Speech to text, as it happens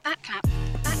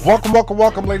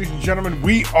Welcome, ladies and gentlemen.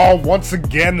 We are once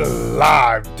again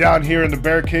live down here in the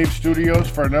Bear Cave Studios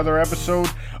for another episode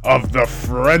of The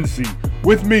Frenzy.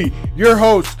 With me, your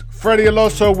host, Freddie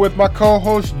Aloso, with my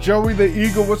co-host, Joey the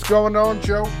Eagle. What's going on,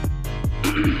 Joe?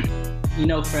 You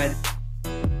know, Fred,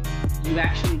 you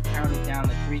actually counted down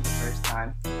to 3 the first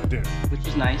time. I did. Which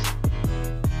was nice.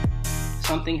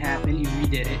 Something happened, you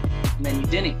redid it, and then you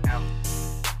didn't count.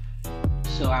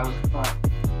 So I was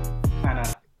kind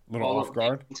of... A little off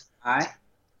guard?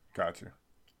 Gotcha.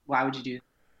 Why would you do that?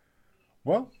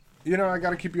 Well, you know, I got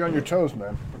to keep you on your toes,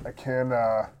 man. I can't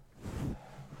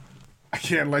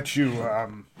let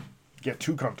you get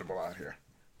too comfortable out here.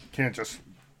 Can't just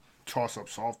toss up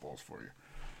softballs for you.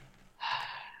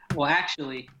 Well,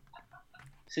 actually,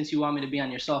 since you want me to be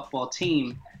on your softball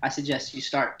team, I suggest you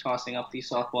start tossing up these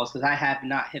softballs because I have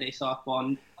not hit a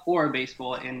softball or a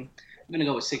baseball in, I'm going to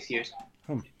go with 6 years.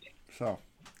 So,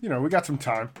 you know, we got some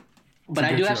time. But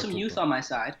I do have some youth on my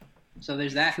side, so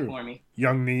there's that for me.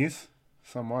 Young knees,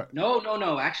 somewhat.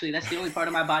 No. Actually, that's the only part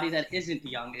of my body that isn't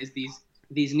young, is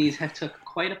these knees have took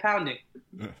quite a pounding.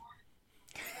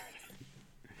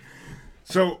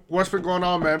 So, what's been going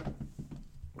on, man?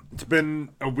 It's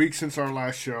been a week since our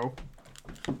last show.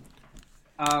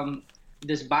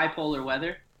 This bipolar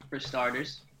weather, for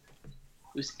starters.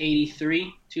 It was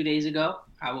 83 2 days ago.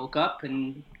 I woke up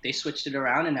and they switched it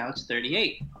around, and now it's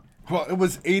 38. Well, it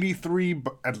was 83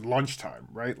 at lunchtime,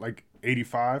 right? Like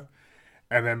 85.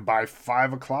 And then by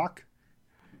 5 o'clock,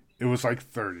 it was like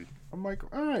 30. I'm like,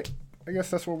 all right, I guess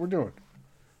that's what we're doing.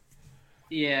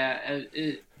 Yeah.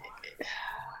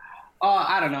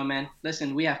 I don't know, man.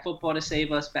 Listen, we have football to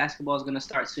save us. Basketball is going to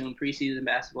start soon. Preseason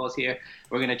basketball is here.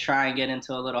 We're going to try and get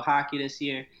into a little hockey this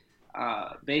year.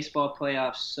 Baseball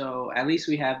playoffs. So at least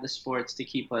we have the sports to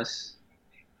keep us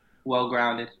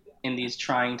well-grounded in these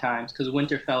trying times, because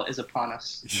Winterfell is upon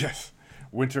us. Yes.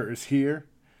 Winter is here.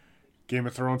 Game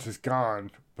of Thrones is gone,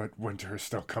 but winter is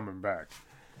still coming back.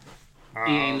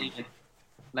 He ain't leaving.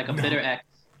 Like a bitter ex.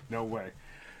 No way.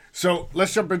 So,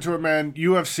 let's jump into it, man.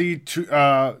 UFC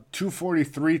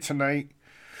 243 tonight.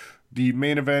 The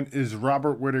main event is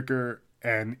Robert Whittaker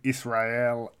and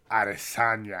Israel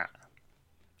Adesanya.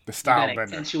 The style bender.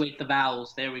 Accentuate the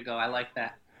vowels. There we go. I like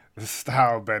that. The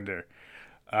style bender.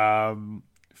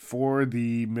 For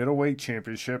the middleweight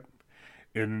championship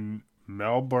in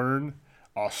Melbourne,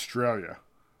 Australia.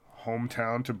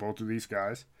 Hometown to both of these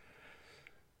guys.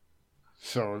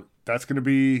 So that's gonna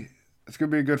be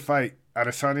a good fight.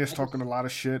 Adesanya's talking a lot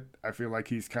of shit. I feel like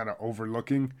he's kind of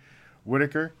overlooking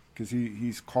Whittaker because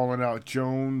he's calling out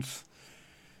Jones.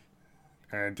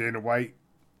 And Dana White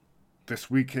this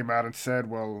week came out and said,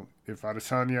 well, if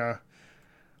Adesanya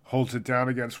holds it down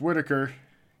against Whittaker,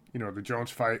 you know, the Jones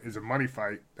fight is a money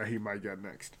fight that he might get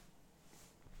next.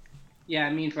 Yeah, I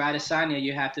mean, for Adesanya,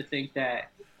 you have to think that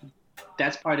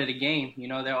that's part of the game. You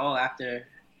know, they're all after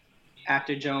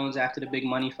Jones, after the big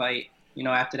money fight, you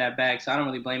know, after that bag. So I don't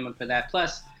really blame him for that.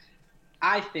 Plus,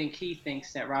 I think he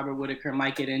thinks that Robert Whittaker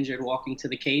might get injured walking to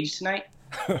the cage tonight.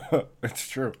 That's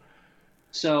true.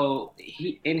 So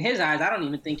in his eyes, I don't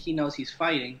even think he knows he's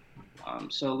fighting.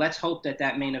 So let's hope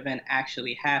that main event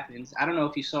actually happens. I don't know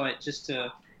if you saw it, just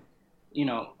to, you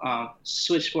know,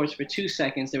 switch sports for 2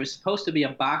 seconds. There was supposed to be a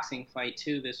boxing fight,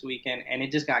 too, this weekend, and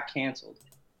it just got canceled.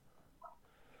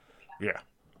 Yeah.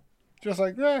 Just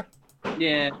like, yeah.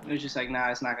 Yeah, it was just like, nah,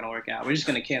 it's not going to work out. We're just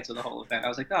going to cancel the whole event. I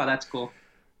was like, oh, that's cool.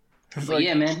 It's like,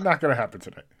 yeah, man. It's not going to happen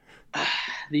tonight.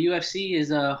 The UFC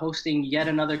is hosting yet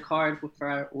another card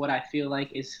for what I feel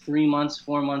like is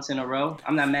 4 months in a row.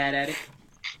 I'm not mad at it.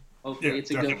 Hopefully it's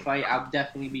a good fight. I'll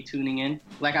definitely be tuning in.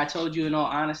 Like I told you, in all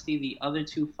honesty, the other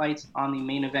 2 fights on the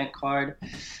main event card,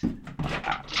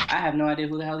 I have no idea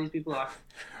who the hell these people are.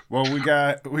 Well, we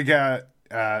got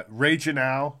Ray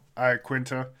Janelle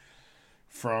Quinta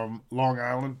from Long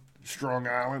Island, Strong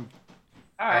Island,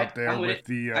 out there with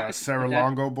the Sarah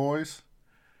Longo boys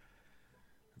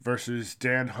versus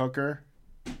Dan Hooker.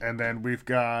 And then we've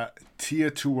got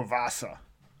Tia Tuivasa,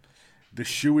 the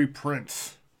Shoey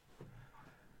Prince.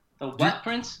 The what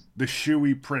prince? The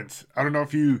Shoey Prince. I don't know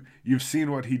if you've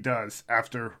seen what he does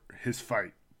after his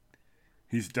fight.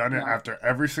 He's done it after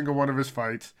every single one of his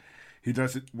fights. He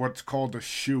does it what's called a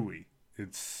shoey.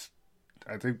 It's,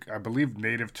 I believe,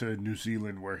 native to New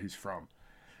Zealand, where he's from.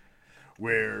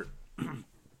 Where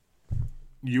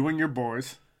you and your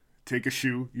boys take a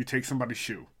shoe. You take somebody's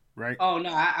shoe, right? Oh no!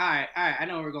 I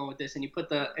know where we're going with this. And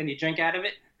you drink out of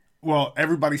it. Well,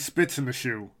 everybody spits in the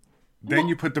shoe. Then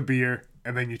you put the beer,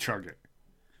 and then you chug it.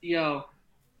 Yo.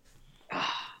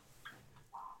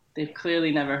 They've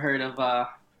clearly never heard of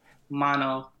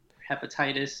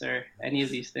monohepatitis or any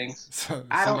of these things.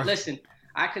 I don't listen.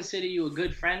 I consider you a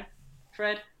good friend,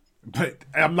 Fred. But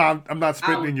I'm not I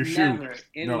spitting in would your shoe. never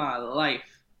in No, my life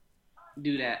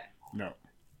do that. no,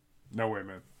 no way,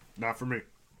 man. Not for me.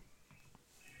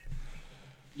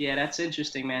 Yeah, that's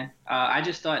interesting, man. I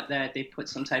just thought that they put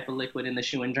some type of liquid in the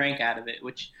shoe and drank out of it,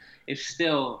 which is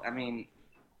still, I mean,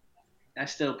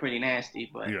 that's still pretty nasty.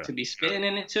 But Yeah. to be spitting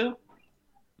in it too,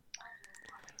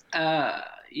 uh,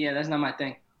 yeah, that's not my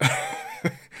thing.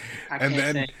 I And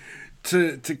can't then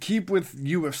say. to keep with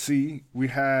UFC, we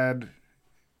had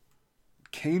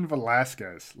Cain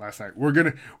Velasquez last night.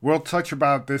 We'll touch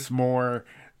about this more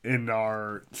in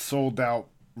our sold out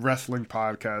wrestling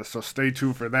podcast, so stay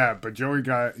tuned for that. But Joey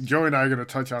and I are gonna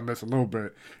touch on this a little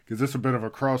bit because it's a bit of a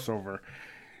crossover.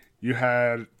 You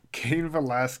had Cain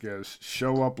Velasquez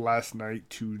show up last night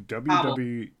to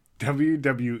WWE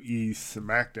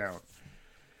SmackDown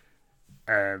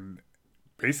and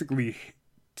basically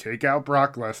take out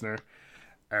Brock Lesnar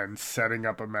and setting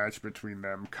up a match between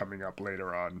them coming up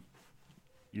later on.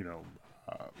 You know,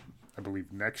 I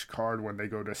believe next card when they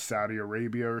go to Saudi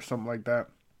Arabia or something like that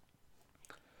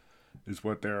is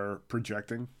what they're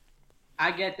projecting.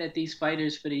 I get that these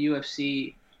fighters for the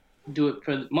UFC do it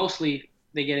for mostly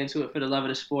they get into it for the love of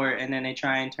the sport and then they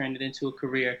try and turn it into a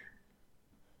career.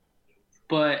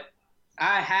 But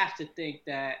I have to think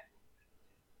that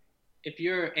if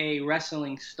you're a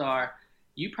wrestling star,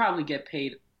 you probably get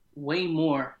paid way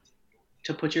more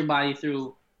to put your body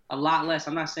through a lot less.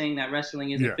 I'm not saying that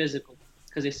wrestling isn't physical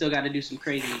because they still got to do some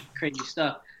crazy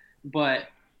stuff. But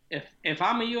if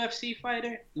I'm a UFC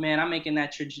fighter, man, I'm making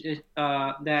that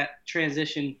that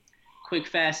transition quick,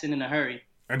 fast, and in a hurry.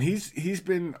 And he's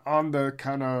been on the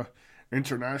kind of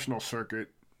international circuit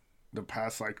the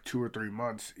past like 2 or 3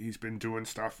 months. He's been doing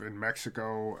stuff in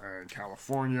Mexico and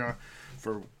California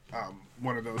for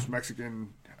one of those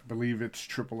Mexican, I believe it's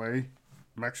AAA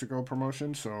Mexico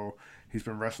promotion. So he's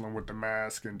been wrestling with the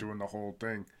mask and doing the whole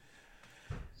thing.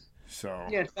 So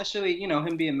yeah, especially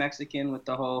him being Mexican with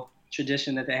the whole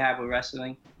tradition that they have with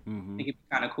wrestling. Mm-hmm. I think it'd be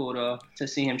kind of cool to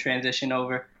see him transition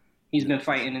over. He's been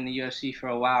fighting in the UFC for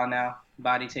a while now.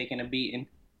 Body taking a beating.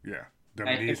 Yeah, the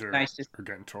knees are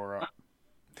getting tore up.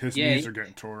 His knees are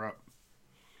getting tore up.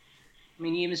 I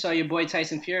mean, you even saw your boy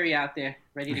Tyson Fury out there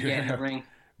ready to get in the ring.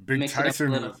 Big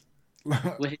Tyson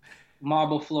with his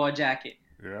marble floor jacket.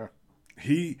 Yeah,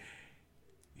 he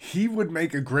would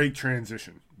make a great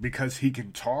transition because he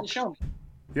can talk. Show me.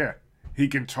 Yeah, he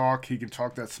can talk. He can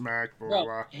talk that smack. Blah, blah,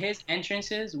 blah. His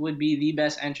entrances would be the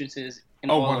best entrances in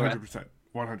all. 100%.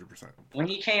 100%. When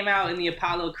he came out in the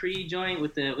Apollo Creed joint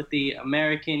with the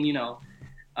American, the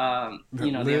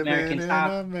American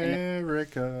top.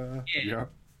 America. Yeah.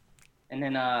 And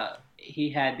then he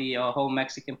had the whole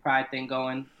Mexican pride thing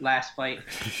going last fight.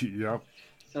 Yep.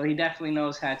 So he definitely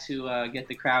knows how to get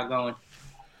the crowd going.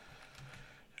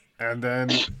 And then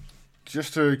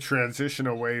just to transition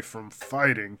away from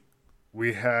fighting,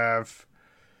 we have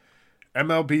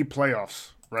MLB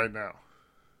playoffs right now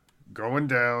going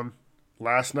down.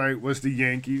 Last night was the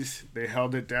Yankees. They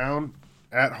held it down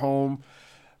at home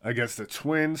against the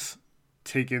Twins,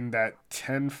 taking that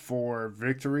 10-4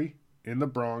 victory in the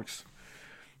Bronx.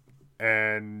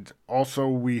 And also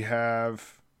we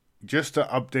have, just to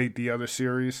update the other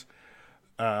series,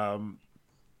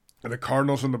 the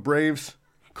Cardinals and the Braves.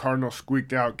 Cardinals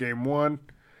squeaked out game 1,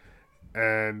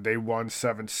 and they won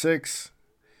 7-6.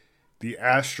 The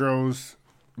Astros,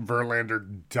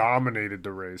 Verlander dominated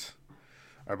the Rays.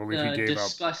 I believe he gave up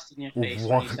disgust in your face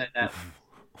when you said that.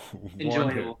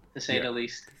 Enjoyable, to say the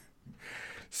least.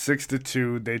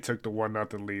 6-2, they took the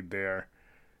 1-0 lead there.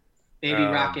 Baby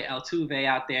Rocket Altuve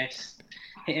out there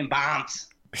hitting bombs.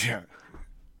 Yeah.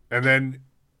 And then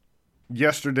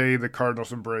yesterday, the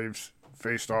Cardinals and Braves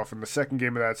faced off in the second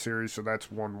game of that series, so that's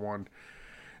 1-1.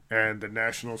 And the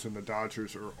Nationals and the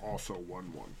Dodgers are also 1-1.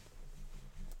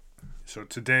 So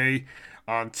today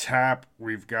on tap,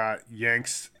 we've got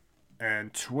Yanks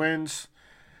and Twins,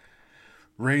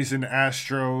 Rays and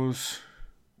Astros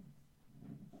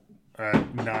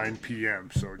at 9 p.m.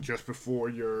 So just before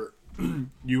your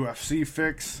UFC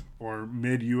fix or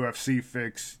mid-UFC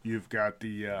fix, you've got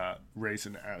the Rays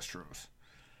and Astros.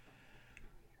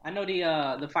 I know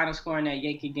the final score in that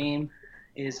Yankee game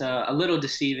is a little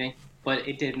deceiving, but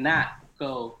it did not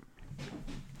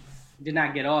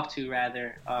get off to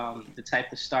the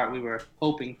type of start we were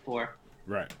hoping for.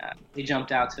 Right. They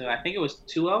jumped out to, I think it was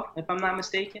 2-0, if I'm not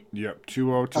mistaken. Yep,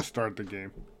 2-0 to start the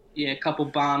game. Yeah, a couple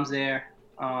bombs there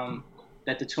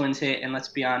that the Twins hit, and let's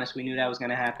be honest, we knew that was going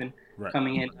to happen. Right.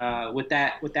 Coming in with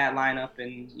that lineup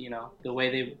and the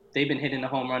way they've been hitting the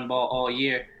home run ball all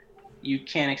year, you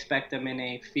can't expect them in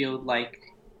a field like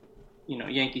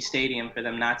Yankee Stadium for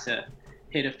them not to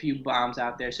hit a few bombs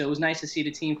out there. So it was nice to see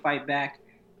the team fight back.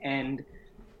 And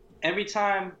every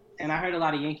time, and I heard a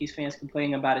lot of Yankees fans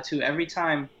complaining about it too, every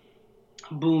time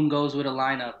Boone goes with a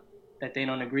lineup that they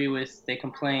don't agree with, they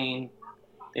complain,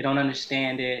 they don't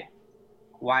understand it.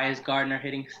 Why is Gardner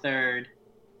hitting third?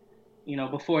 You know,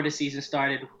 before the season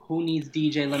started, who needs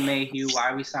DJ LeMahieu? Why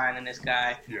are we signing this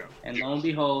guy? Yeah. And lo and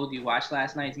behold, you watch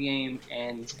last night's game,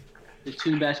 and the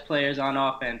two best players on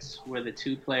offense were the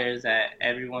two players that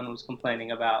everyone was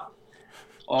complaining about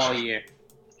all year.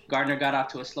 Gardner got off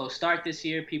to a slow start this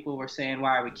year. People were saying,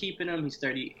 why are we keeping him? He's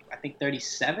 37,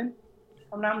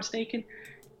 if I'm not mistaken.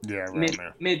 Yeah, right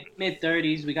there.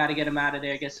 Mid-30s. We got to get him out of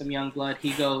there, get some young blood.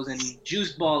 He goes, and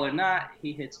juice ball or not,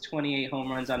 he hits 28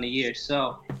 home runs on the year.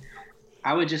 So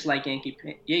I would just like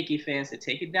Yankee fans to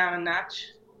take it down a notch,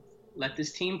 let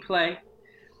this team play,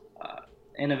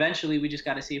 and eventually we just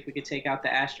got to see if we could take out the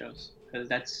Astros, because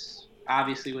that's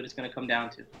obviously what it's going to come down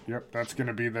to. Yep, that's going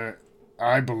to be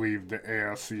I believe, the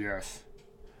ALCS.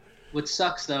 What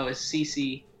sucks, though, is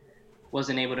CeCe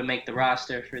wasn't able to make the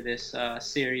roster for this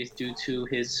series due to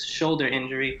his shoulder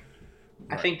injury.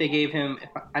 Right. I think they gave him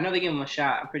 – I know they gave him a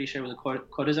shot. I'm pretty sure it was a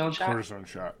cortisone shot. Cortisone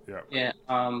shot, yeah.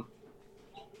 Yeah.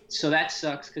 So that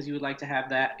sucks because you would like to have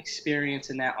that experience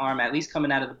in that arm, at least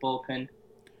coming out of the bullpen.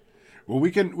 Well,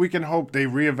 we can hope they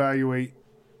reevaluate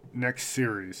next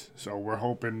series. So we're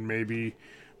hoping maybe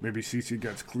CeCe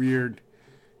gets cleared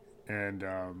and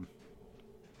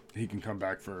he can come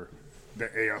back for the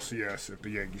ALCS if the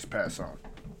Yankees pass on.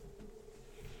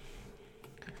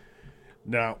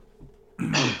 Now,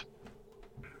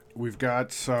 we've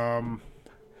got some,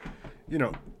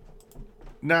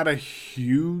 not a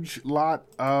huge lot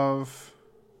of...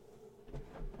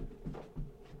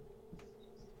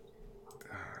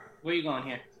 Where are you going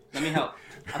here? Let me help.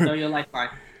 I'll throw you a lifeline.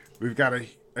 We've got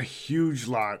a huge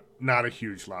lot, not a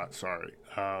huge lot, sorry,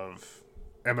 of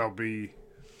MLB.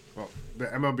 Well, the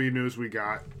MLB news we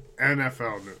got,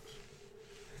 NFL news.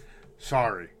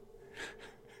 Sorry.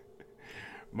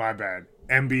 My bad.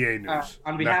 NBA news.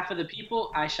 On behalf of the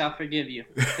people, I shall forgive you.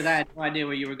 Because I had no idea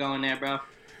where you were going there, bro.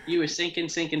 You were sinking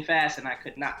fast, and I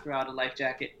could not throw out a life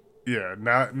jacket. Yeah,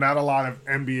 not a lot of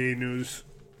NBA news.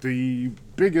 The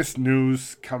biggest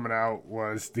news coming out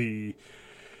was the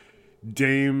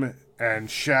Dame and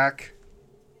Shaq.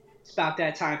 It's about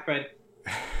that time, Fred.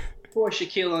 Poor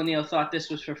Shaquille O'Neal thought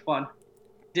this was for fun.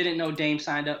 Didn't know Dame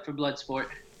signed up for Bloodsport.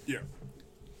 Yeah.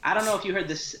 I don't know if you heard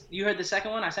this. You heard the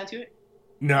second one I sent you?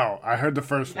 No, I heard the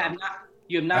first one.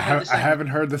 You have not heard the second one. I haven't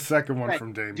heard the second one Fred,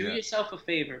 from Dame do yet. Do yourself a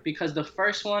favor, because the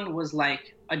first one was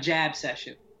like a jab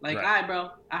session. Like, all right,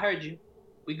 bro, I heard you.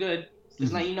 We good.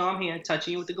 Just let you know I'm here,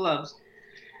 touching you with the gloves.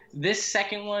 This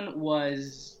second one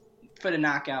was for the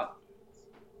knockout.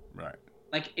 Right.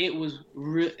 Like, it was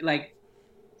like,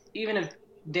 even if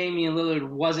Damian Lillard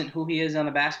wasn't who he is on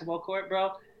the basketball court,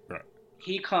 bro, right,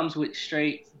 he comes with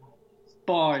straight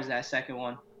bars that second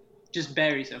one. Just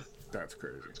buries him. That's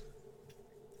crazy.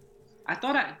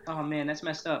 Oh man, that's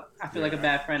messed up. I feel like a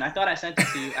bad friend. I thought I sent it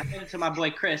to you. I sent it to my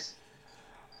boy Chris.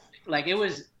 Like, it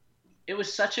was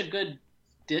such a good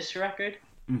diss record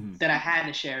that I had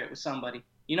to share it with somebody.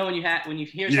 You know, when you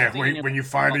hear something. Yeah, when you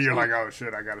find it, you're like, oh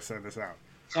shit, I gotta send this out.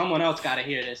 Someone else gotta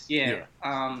hear this. Yeah.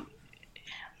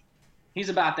 He's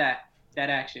about that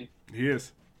action. He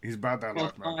is. He's about that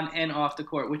both life, man. On and off the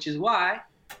court, which is why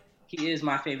he is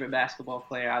my favorite basketball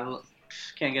player. I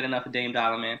can't get enough of Dame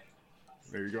Dollar, man.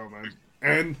 There you go, man.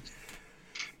 And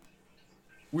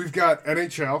we've got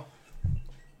NHL.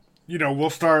 You know, we'll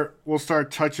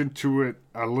start touching to it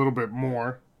a little bit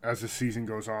more as the season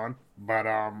goes on. But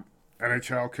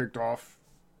NHL kicked off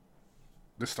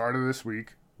the start of this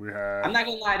week. I'm not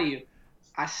gonna lie to you.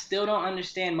 I still don't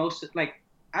understand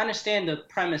I understand the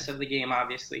premise of the game,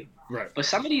 obviously. Right. But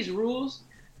some of these rules,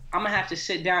 I'm gonna have to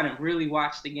sit down and really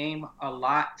watch the game a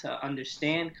lot to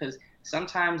understand, because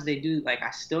sometimes they do, like, I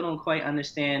still don't quite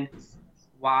understand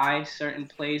why certain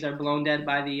plays are blown dead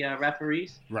by the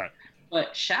referees. Right.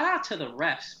 But shout out to the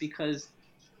refs, because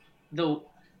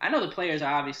I know the players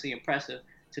are obviously impressive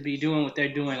to be doing what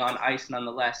they're doing on ice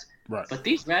nonetheless. Right. But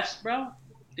these refs, bro,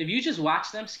 if you just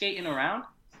watch them skating around.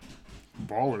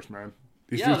 Ballers, man.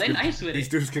 They're nice with it. These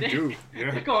dudes can do.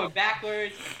 Yeah. They're going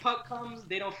backwards. Puck comes.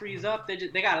 They don't freeze up. They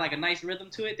got like a nice rhythm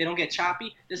to it. They don't get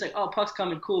choppy. It's like, oh, puck's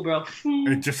coming, cool, bro.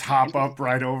 They just hop up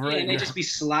right over it. And they just be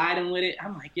sliding with it.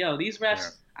 I'm like, yo, these refs.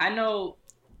 Yeah. I know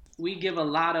we give a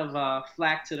lot of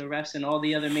flack to the refs in all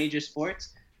the other major sports,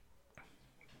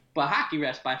 but hockey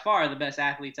refs by far are the best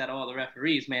athletes out of all the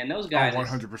referees, man. Those guys.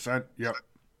 100%. Yep.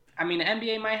 I mean, the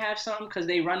NBA might have something because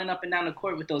they running up and down the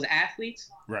court with those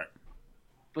athletes. Right.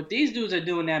 But these dudes are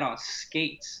doing that on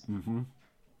skates. Mm-hmm.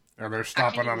 And they're I can't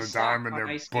stopping on even a stop dime and on they're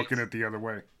ice booking skates. it the other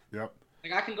way. Yep.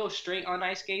 Like I can go straight on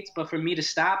ice skates, but for me to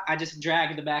stop, I just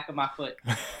drag the back of my foot.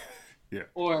 Yeah.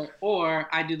 Or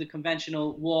I do the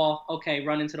conventional wall. Okay,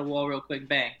 run into the wall real quick,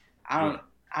 bang. I Yeah. don't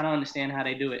I don't understand how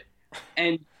they do it.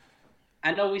 And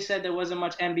I know we said there wasn't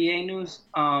much NBA news,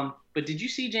 but did you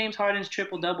see James Harden's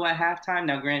triple double at halftime?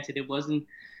 Now, granted, it wasn't.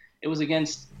 It was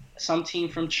against some team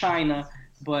from China,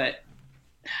 but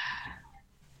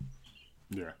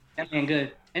Yeah. that man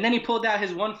good. And then he pulled out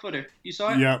his 1-footer. You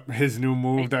saw it? Yep. His new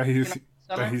move that he's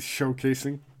Summer?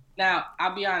 showcasing. Now,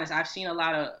 I'll be honest. I've seen a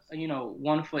lot of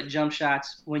 1-foot jump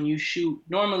shots. When you shoot,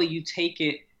 normally you take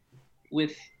it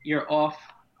with your off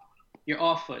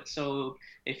foot. So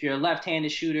if you're a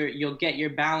left-handed shooter, you'll get your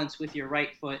balance with your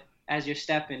right foot as you're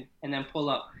stepping and then pull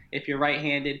up. If you're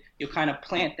right-handed, you'll kind of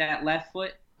plant that left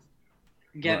foot,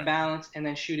 get balance, and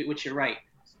then shoot it with your right.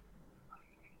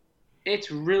 It's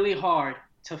really hard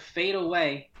to fade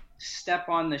away, step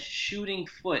on the shooting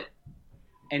foot,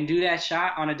 and do that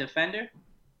shot on a defender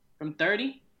from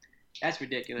 30. That's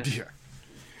ridiculous. Yeah.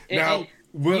 Now,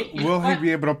 will he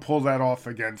be able to pull that off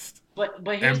against But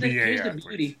here's NBA the athletes,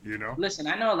 beauty. you know? Listen,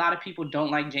 I know a lot of people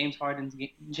don't like James Harden's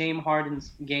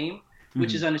game,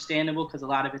 which is understandable because a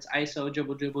lot of it's ISO,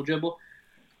 dribble, dribble, dribble.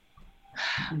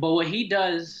 But what he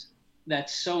does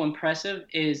that's so impressive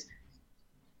is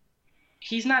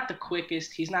he's not the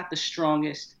quickest, he's not the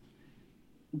strongest,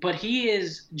 but he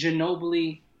is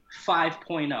Ginobili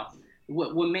 5.0.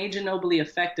 What made Ginobili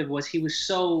effective was he was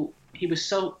so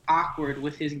awkward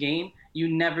with his game, you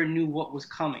never knew what was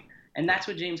coming. And that's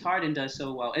what James Harden does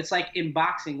so well. It's like in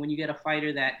boxing when you get a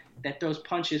fighter that throws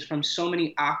punches from so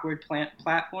many awkward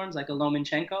platforms, like a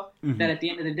Lomachenko, that at the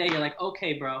end of the day, you're like,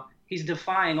 okay, bro, he's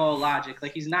defying all logic.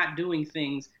 Like, he's not doing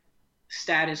things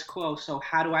status quo. So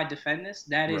how do I defend this?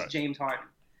 That is James Harden.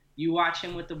 You watch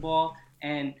him with the ball,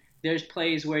 and there's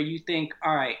plays where you think,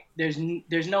 all right, there's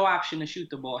no option to shoot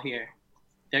the ball here.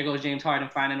 There goes James Harden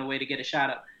finding a way to get a shot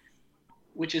up.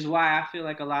 Which is why I feel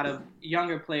like a lot of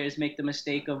younger players make the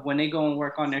mistake of when they go and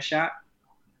work on their shot,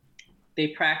 they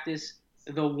practice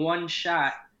the one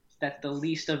shot that's the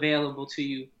least available to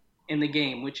you in the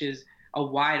game, which is a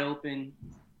wide open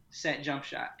set jump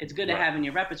shot. It's good to have in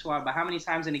your repertoire, but how many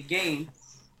times in a game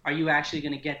are you actually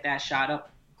going to get that shot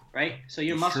up, right? So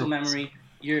your muscle memory,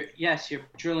 you're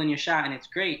drilling your shot and it's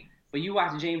great, but you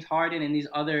watch James Harden and these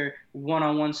other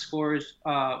one-on-one scorers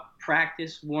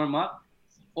practice, warm up.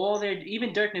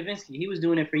 Even Dirk Nowitzki, he was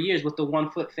doing it for years with the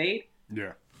 1-foot fade.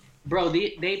 Yeah. Bro,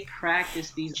 they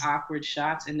practice these awkward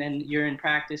shots, and then you're in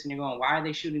practice and you're going, why are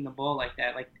they shooting the ball like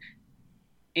that? Like,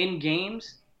 in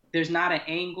games, there's not an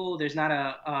angle. There's not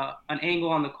an angle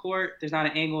on the court. There's not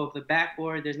an angle of the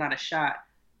backboard. There's not a shot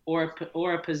or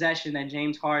a possession that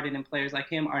James Harden and players like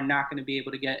him are not going to be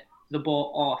able to get the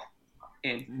ball off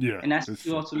in. Yeah. And that's what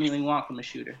you ultimately want from a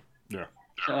shooter. Yeah.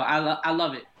 So I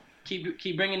love it.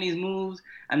 Keep bringing these moves.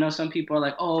 I know some people are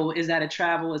like, oh, is that a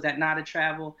travel? Is that not a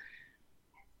travel?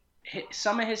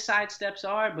 Some of his side steps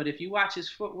are, but if you watch his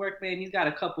footwork, man, he's got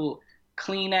a couple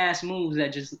clean-ass moves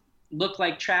that just look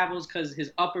like travels because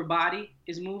his upper body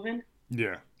is moving.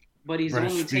 Yeah. But he's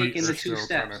only taking the 2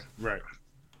 steps. Right.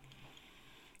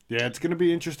 Yeah, it's going to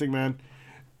be interesting, man.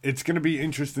 It's going to be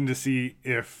interesting to see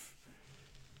if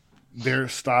their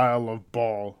style of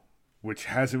ball, which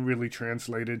hasn't really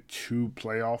translated to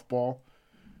playoff ball,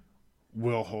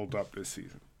 will hold up this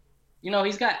season.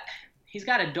 He's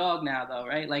got a dog now, though,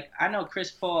 right? Like, I know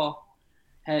Chris Paul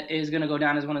is going to go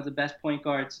down as one of the best point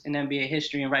guards in NBA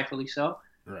history, and rightfully so.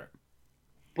 Right.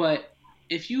 But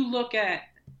if you look at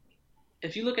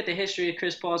the history of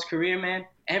Chris Paul's career, man,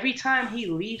 every time he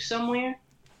leaves somewhere,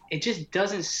 it just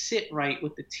doesn't sit right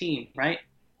with the team, right?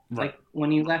 Like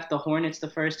when he left the Hornets the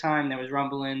first time, there was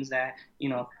rumblings that,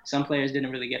 some players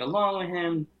didn't really get along with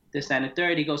him, this, that, and the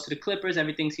third. He goes to the Clippers,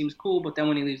 everything seems cool, but then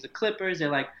when he leaves the Clippers,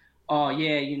 they're like, oh,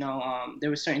 yeah, there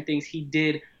were certain things he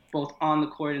did both on the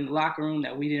court and the locker room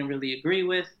that we didn't really agree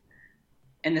with.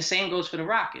 And the same goes for the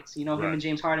Rockets. Him and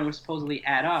James Harden were supposedly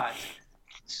at odds.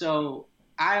 So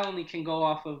I only can go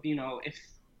off of, if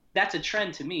that's a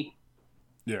trend to me.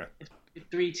 Yeah. If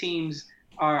 3 teams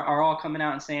are all coming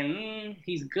out and saying,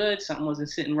 he's good, something wasn't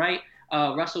sitting right.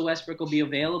 Russell Westbrook will be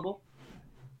available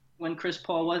when Chris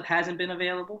Paul hasn't been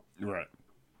available. Right.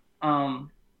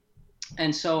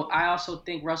 And so I also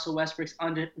think Russell Westbrook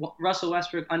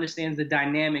understands the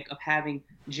dynamic of having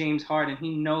James Harden.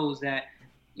 He knows that,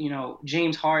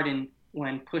 James Harden,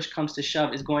 when push comes to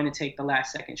shove, is going to take the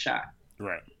last second shot.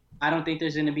 Right. I don't think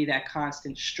there's going to be that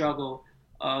constant struggle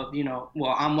of,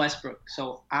 well, I'm Westbrook,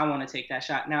 so I want to take that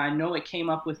shot. Now, I know it came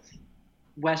up with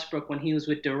Westbrook when he was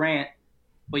with Durant,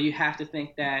 but you have to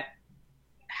think that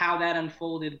how that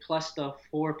unfolded, plus the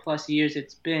 4+ years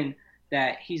it's been,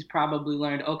 that he's probably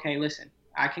learned, okay, listen,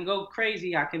 I can go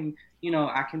crazy. I can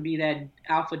be that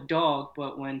alpha dog,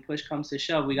 but when push comes to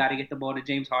shove, we got to get the ball to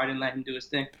James Harden, let him do his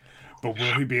thing. But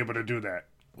will he be able to do that?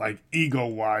 Like,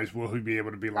 ego-wise, will he be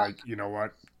able to be like, you know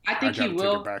what? I think he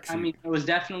will. I mean,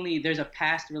 backseat. there's a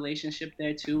past relationship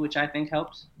there too, which I think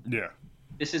helps. Yeah.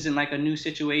 This isn't like a new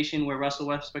situation where Russell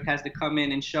Westbrook has to come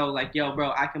in and show like, yo,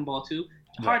 bro, I can ball too.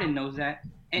 Harden knows that.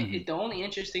 And the only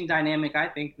interesting dynamic I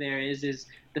think there is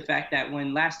the fact that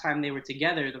when last time they were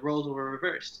together, the roles were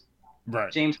reversed.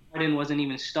 Right. James Harden wasn't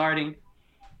even starting.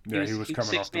 Yeah, he was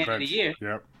coming off the bench.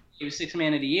 Yep. He was sixth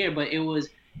man of the year, but it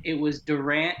was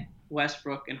Durant,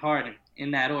 Westbrook, and Harden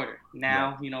in that order.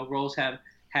 Now, roles have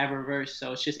reversed,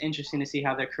 so it's just interesting to see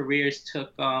how their careers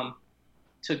took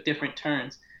different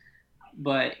turns.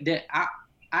 But I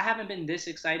haven't been this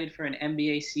excited for an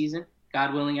NBA season,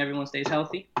 God willing, everyone stays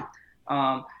healthy,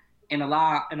 in a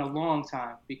long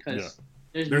time, because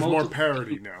there's more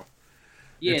parity now.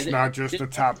 Yeah, it's not just a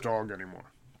top dog anymore.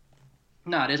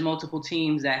 No, there's multiple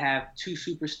teams that have two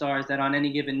superstars that on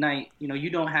any given night, you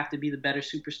don't have to be the better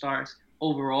superstars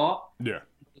overall. Yeah.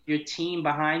 If your team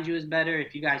behind you is better,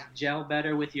 if you guys gel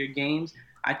better with your games,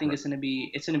 I think it's gonna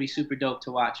be super dope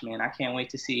to watch, man. I can't wait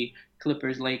to see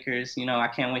Clippers, Lakers. I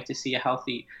can't wait to see a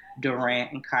healthy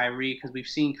Durant and Kyrie, because we've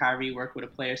seen Kyrie work with a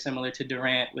player similar to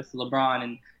Durant with LeBron,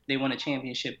 and they won a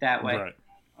championship that way. Right.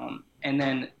 And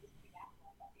then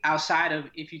outside of,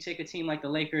 if you take a team like the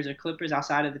Lakers or Clippers,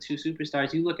 outside of the two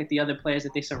superstars, you look at the other players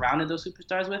that they surrounded those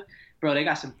superstars with, bro, they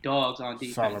got some dogs on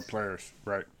defense. Solid players,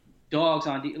 right. Dogs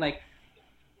on defense. Like,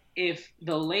 if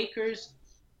the Lakers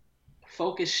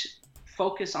focus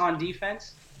on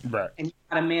defense, right, and you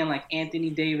got a man like Anthony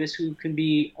Davis who can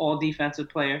be all defensive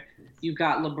player, you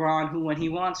got LeBron who, when he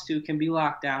wants to, can be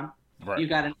locked down. Right. You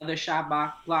got another shot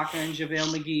blocker in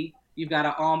JaVale McGee. You've got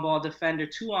an on-ball defender,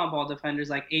 two on-ball defenders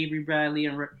like Avery Bradley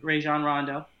and Rajon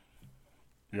Rondo.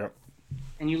 Yep.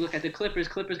 And you look at the Clippers.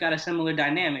 Clippers got a similar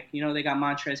dynamic. They got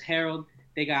Montrezl Harrell.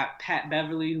 They got Pat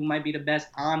Beverly, who might be the best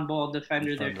on-ball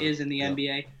defender there is in the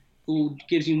NBA, who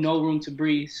gives you no room to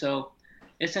breathe. So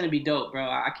it's going to be dope, bro.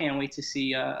 I can't wait to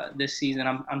see this season.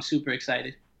 I'm super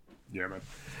excited. Yeah, man.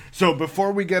 So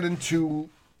before we get into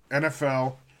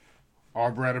NFL,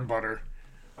 our bread and butter,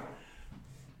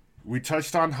 we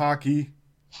touched on hockey.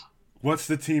 What's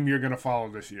the team you're going to follow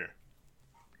this year?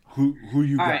 Who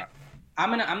you got? Right.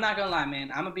 I'm not going to lie,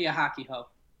 man. I'm going to be a hockey hoe.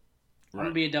 I'm going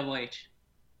to be a double H.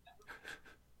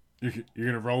 You're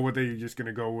going to roll with it? You're just going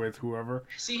to go with whoever?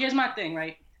 See, here's my thing,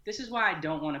 right? This is why I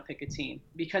don't want to pick a team,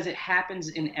 because it happens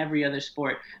in every other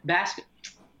sport.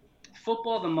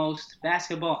 Football the most,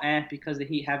 basketball because the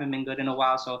Heat haven't been good in a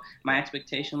while, so my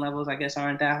expectation levels, I guess,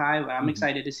 aren't that high. But I'm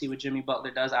excited to see what Jimmy Butler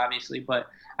does, obviously, but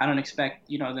I don't expect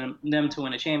them to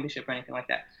win a championship or anything like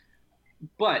that.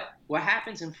 But what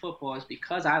happens in football is,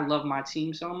 because I love my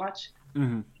team so much,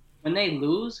 when they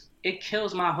lose, it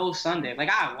kills my whole Sunday. Like,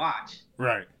 I watch.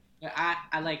 Right. I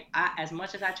as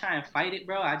much as I try and fight it,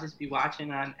 bro, I just be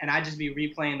watching and I just be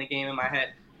replaying the game in my head.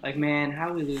 Like, man,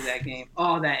 how we lose that game?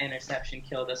 Oh, that interception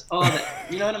killed us. Oh,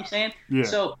 you know what I'm saying? Yeah.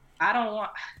 So I don't want.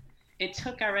 It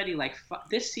took already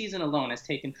this season alone has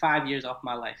taken 5 years off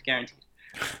my life, guaranteed.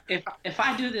 If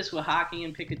I do this with hockey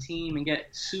and pick a team and get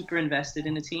super invested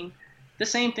in a team, the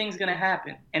same thing's gonna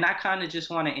happen. And I kind of just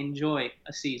want to enjoy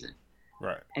a season,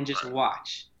 right? And just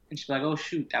watch and just be like, oh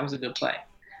shoot, that was a good play.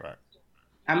 Right.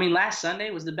 I mean, last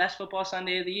Sunday was the best football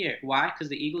Sunday of the year. Why? Because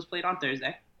the Eagles played on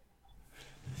Thursday.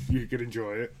 You could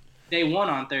enjoy it. They won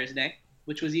on Thursday,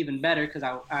 which was even better because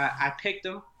I picked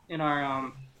them in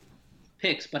our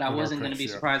picks, but I wasn't going to be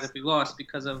surprised if we lost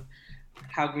because of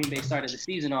how Green Bay started the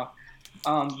season off.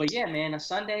 But yeah, man, a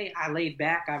Sunday I laid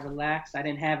back, I relaxed. I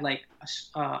didn't have like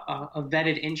a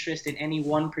vetted interest in any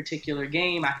one particular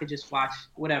game. I could just watch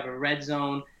whatever, Red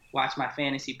Zone, watch my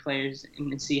fantasy players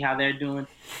and see how they're doing.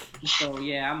 So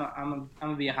yeah, I'm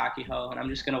gonna be a hockey hoe, and I'm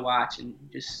just gonna watch and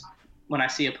just when I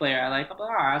see a player I like, I'm like,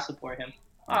 oh, I'll support him.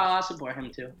 Oh, I'll support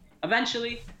him too.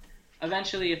 Eventually,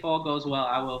 if all goes well,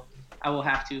 I will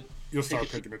have to. You'll start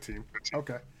picking a team.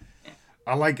 Okay. Yeah.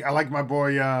 I like my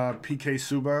boy PK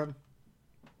Subban.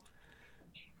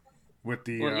 With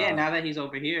the now that he's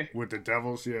over here with the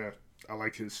Devils, I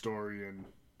like his story, and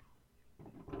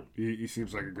he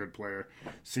seems like a good player.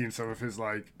 Seeing some of his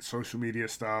like social media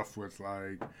stuff with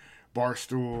like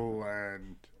Barstool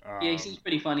and he seems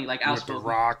pretty funny, like outspoken. With The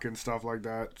Rock and stuff like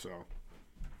that. So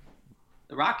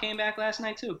The Rock came back last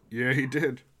night too. Yeah, he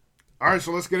did. All right,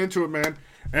 so let's get into it, man.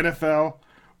 NFL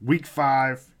Week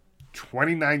 5,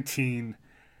 2019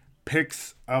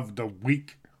 picks of the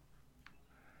week.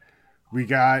 We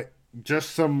got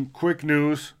just some quick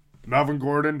news. Melvin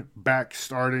Gordon back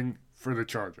starting for the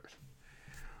Chargers.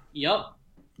 Yup.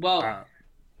 Well, Uh,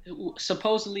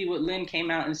 supposedly what Lynn came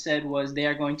out and said was they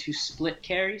are going to split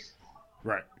carries.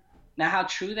 right. Now, how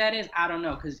true that is, I don't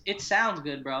know, because it sounds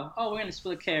good, bro. Oh, we're going to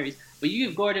split carries. But you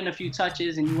give Gordon a few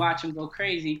touches and you watch him go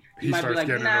crazy, you He might be starts like,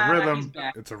 getting in nah, a he's rhythm.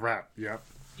 back. It's a wrap. Yep.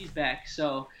 He's back.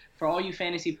 So for all you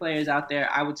fantasy players out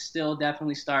there, I would still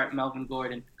definitely start Melvin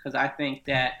Gordon because I think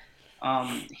that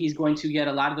he's going to get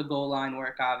a lot of the goal line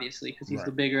work, obviously, because he's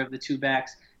the bigger of the two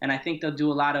backs. And I think they'll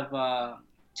do a lot of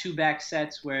two-back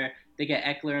sets where they get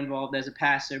Eckler involved as a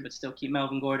passer but still keep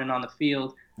Melvin Gordon on the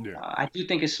field. Yeah. I do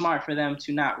think it's smart for them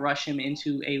to not rush him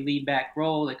into a lead back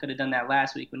role. They could have done that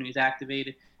last week when he was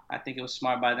activated. I think it was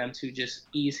smart by them to just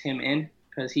ease him in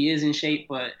because he is in shape,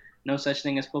 but no such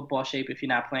thing as football shape if you're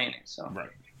not playing it. So right,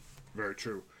 very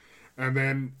true. And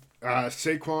then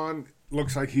Saquon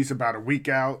looks like he's about a week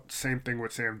out. Same thing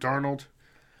with Sam Darnold.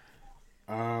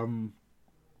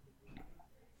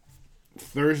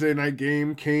 Thursday night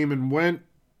game came and went.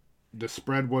 The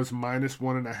spread was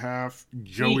 -1.5.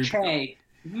 Joey DK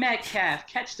Metcalf,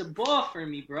 catch the ball for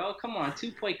me, bro. Come on,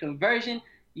 2-point conversion.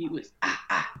 You was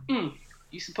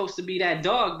You supposed to be that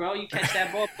dog, bro. You catch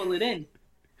that ball, pull it in.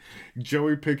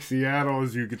 Joey picked Seattle,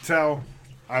 as you could tell.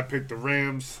 I picked the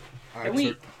Rams.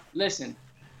 Listen,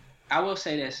 I will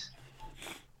say this.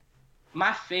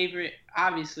 My favorite,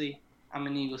 obviously, I'm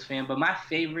an Eagles fan, but my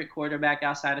favorite quarterback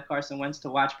outside of Carson Wentz to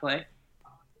watch play,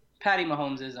 Patty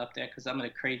Mahomes is up there because some of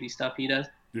the crazy stuff he does.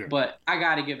 Yeah. But I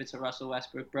got to give it to Russell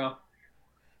Westbrook, bro.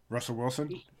 Russell Wilson?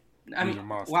 He's a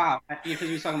monster. Wow. Yeah, because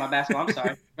we were talking about basketball. I'm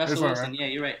sorry. Russell Wilson. Right. Yeah,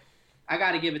 you're right. I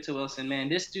got to give it to Wilson, man.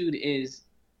 This dude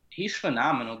he's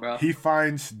phenomenal, bro. He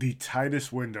finds the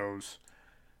tightest windows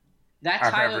that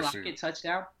Tyler Lockett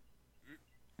touchdown.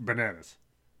 Bananas.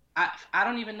 I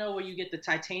don't even know where you get the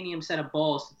titanium set of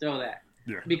balls to throw that.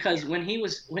 Yeah. Because when he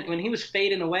was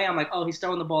fading away, I'm like, oh, he's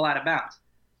throwing the ball out of bounds.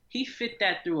 He fit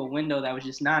that through a window that was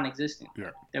just non-existent.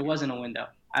 Yeah. There wasn't a window.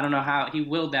 I don't know how he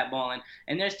willed that ball in.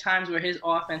 And there's times where his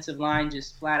offensive line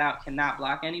just flat out cannot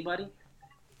block anybody.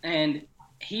 And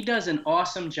he does an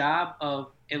awesome job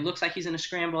of, it looks like he's in a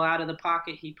scramble out of the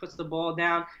pocket. He puts the ball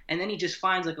down, and then he just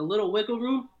finds like a little wiggle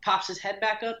room, pops his head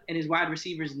back up, and his wide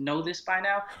receivers know this by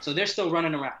now, so they're still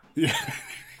running around. Yeah.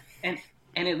 And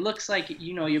it looks like,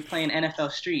 you're playing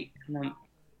NFL Street. And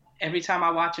every time I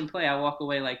watch him play, I walk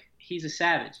away like, he's a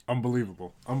savage.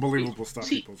 Unbelievable stuff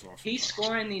he pulls off. He's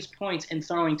scoring these points and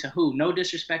throwing to who? No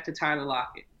disrespect to Tyler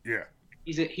Lockett. Yeah.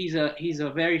 He's a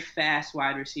very fast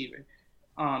wide receiver.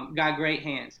 Got great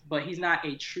hands, but he's not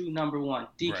a true number one.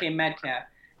 DK Metcalf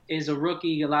is a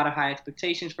rookie, a lot of high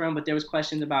expectations for him, but there was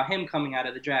questions about him coming out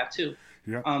of the draft too.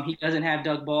 Yeah. He doesn't have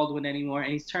Doug Baldwin anymore,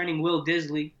 and he's turning Will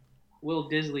Disley,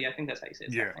 I think that's how you say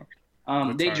his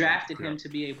name. They drafted him to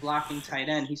be a blocking tight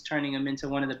end. He's turning him into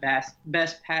one of the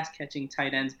best pass-catching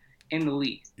tight ends in the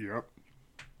league. Yep,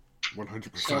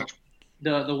 100%. So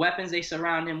the weapons they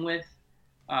surround him with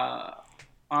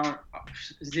aren't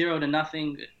 0 to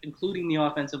nothing, including the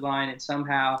offensive line, and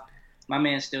somehow my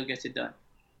man still gets it done.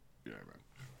 Yeah,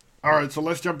 man. All right, so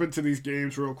let's jump into these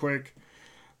games real quick.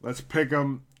 Let's pick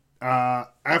them.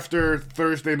 After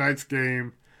Thursday night's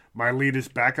game, my lead is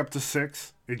back up to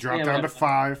 6. It dropped down to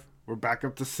 5. We're back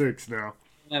up to 6 now.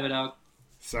 Have it, dog.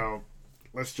 So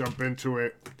let's jump into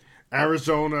it.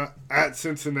 Arizona at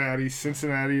Cincinnati.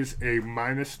 Cincinnati is a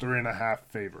 -3.5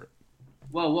 favorite.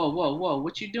 Whoa.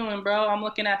 What you doing, bro? I'm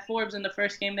looking at Forbes, and the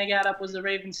first game they got up was the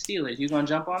Ravens-Steelers. You gonna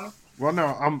jump on me? Well, no,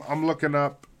 I'm looking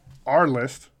up our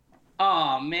list.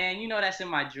 Oh, man, that's in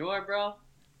my drawer, bro. All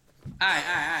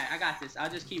right, I got this. I'll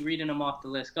just keep reading them off the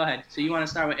list. Go ahead. So you want to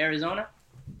start with Arizona?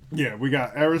 Yeah, we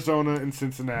got Arizona and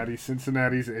Cincinnati.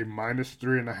 Cincinnati's a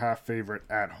 -3.5 favorite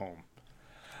at home.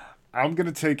 I'm going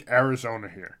to take Arizona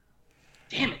here.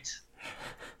 Damn it.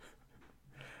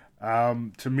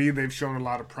 To me, they've shown a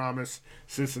lot of promise.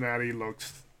 Cincinnati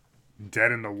looks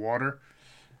dead in the water.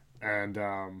 And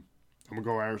I'm going to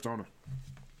go Arizona.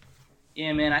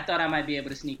 Yeah, man, I thought I might be able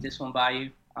to sneak this one by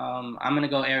you. I'm going to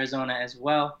go Arizona as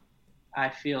well. I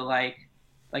feel like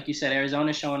you said,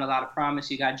 Arizona's showing a lot of promise.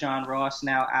 You got John Ross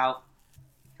now out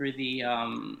for the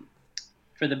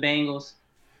Bengals.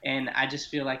 And I just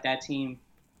feel like that team,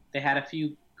 they had a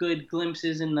few good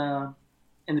glimpses in the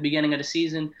beginning of the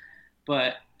season.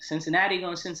 But Cincinnati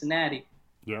going Cincinnati.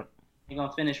 Yeah. They're going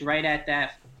to finish right at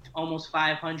that almost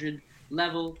 500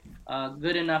 level,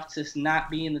 good enough to not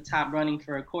be in the top running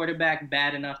for a quarterback,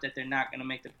 bad enough that they're not going to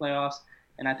make the playoffs.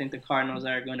 And I think the Cardinals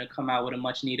are going to come out with a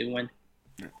much-needed win.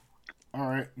 All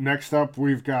right, next up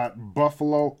we've got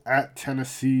Buffalo at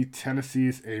Tennessee.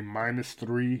 Tennessee's a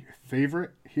 -3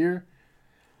 favorite here.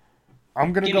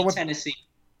 I'm gonna Give go me with. Tennessee.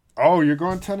 Oh, you're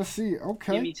going Tennessee. Give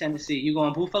Okay. me Tennessee. You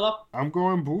going Buffalo? I'm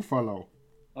going Buffalo.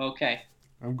 Okay.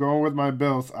 I'm going with my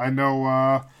Bills. I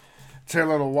know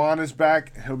Taylor Lewan is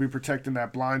back. He'll be protecting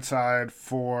that blind side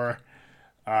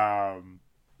um,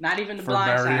 Not even the for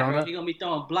blind side, bro. Mariota. He gonna be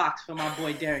throwing blocks for my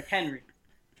boy Derrick Henry.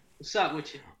 What's up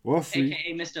with you? We'll see.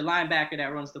 AKA Mr. Linebacker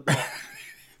that runs the ball.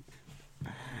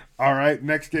 All right,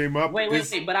 next game up. Wait.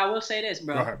 But I will say this, Go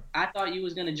bro. ahead. I thought you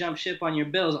was gonna jump ship on your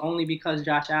Bills only because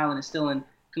Josh Allen is still in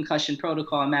concussion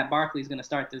protocol and Matt Barkley's gonna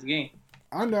start this game.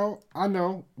 I know,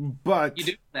 but You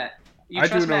do that. You I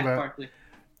trust do know Matt that. Barkley.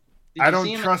 I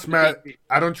don't trust Matt.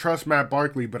 I don't trust Matt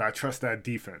Barkley, but I trust that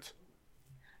defense.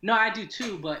 No, I do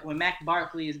too. But when Matt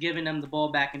Barkley is giving them the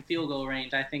ball back in field goal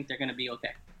range, I think they're gonna be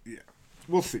okay. Yeah,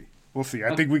 we'll see.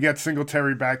 I think we get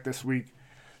Singletary back this week,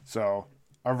 so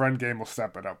our run game will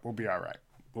step it up. We'll be all right.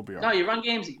 No, your run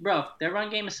games, bro. Their run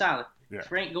game is solid. Yeah.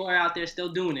 Frank Gore out there still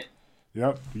doing it.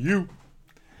 Yep.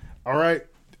 All right.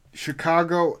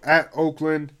 Chicago at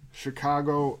Oakland.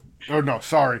 Chicago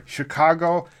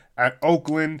at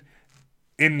Oakland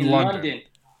in London.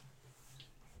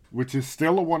 Which is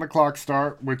still a 1:00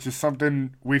 start, which is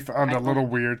something we found a little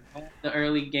weird. The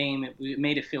early game, it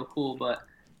made it feel cool, but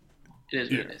it is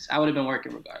what it is. I would have been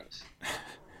working regardless.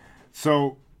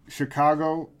 So,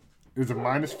 Chicago is a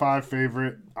 -5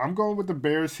 favorite. I'm going with the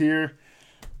Bears here.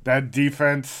 That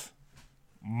defense,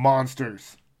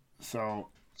 monsters. So,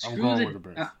 I'm going with the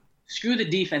Bears. Screw the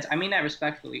defense. I mean that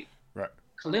respectfully. Right.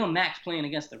 Khalil Mack's playing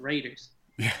against the Raiders.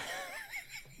 Yeah.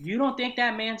 You don't think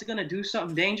that man's gonna do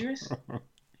something dangerous?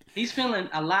 He's feeling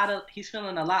a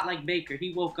lot like Baker.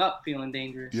 He woke up feeling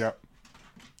dangerous. Yep.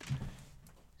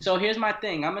 So here's my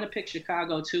thing. I'm gonna pick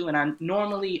Chicago too, and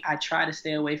I try to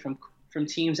stay away from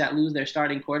teams that lose their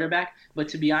starting quarterback. But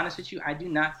to be honest with you, I do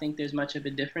not think there's much of a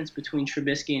difference between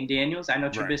Trubisky and Daniels. I know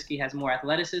Trubisky has more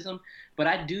athleticism, but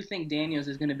I do think Daniels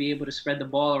is going to be able to spread the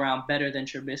ball around better than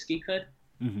Trubisky could.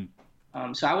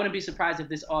 Mm-hmm. So I wouldn't be surprised if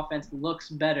this offense looks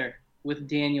better with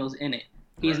Daniels in it.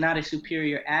 He is not a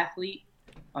superior athlete,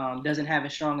 doesn't have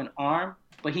as strong an arm,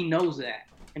 but he knows that.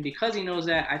 And because he knows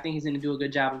that, I think he's going to do a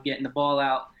good job of getting the ball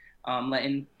out,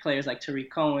 letting players like Tariq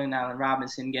Cohen, Allen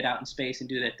Robinson get out in space and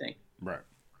do their thing. Right.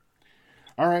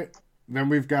 All right. Then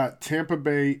we've got Tampa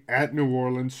Bay at New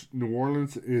Orleans. New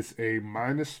Orleans is a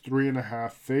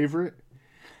 -3.5 favorite.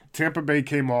 Tampa Bay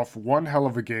came off one hell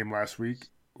of a game last week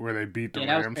where they beat the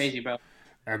Rams. That was crazy, bro.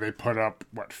 And they put up,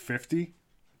 50?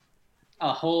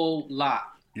 A whole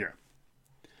lot. Yeah.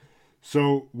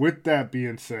 So, with that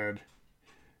being said,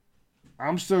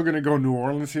 I'm still going to go New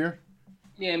Orleans here.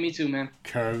 Yeah, me too, man.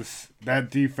 Because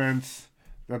that defense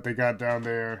that they got down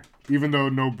there, even though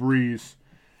no Breeze,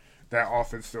 that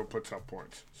offense still puts up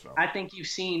points. So I think you've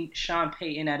seen Sean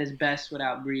Payton at his best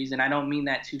without Breeze, and I don't mean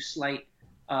that to slight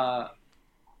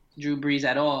Drew Brees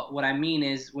at all. What I mean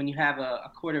is when you have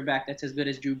a quarterback that's as good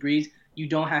as Drew Brees, you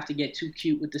don't have to get too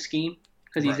cute with the scheme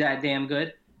because he's that damn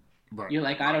good. Right. You're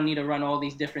like, I don't need to run all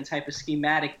these different type of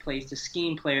schematic plays to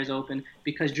scheme players open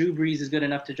because Drew Brees is good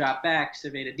enough to drop back,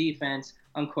 survey the defense,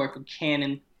 uncork a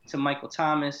cannon to Michael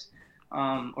Thomas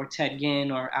or Ted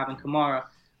Ginn or Alvin Kamara.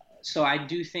 So I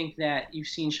do think that you've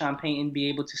seen Sean Payton be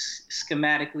able to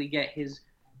schematically get his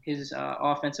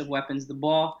offensive weapons the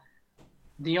ball.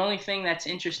 The only thing that's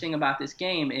interesting about this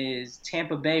game is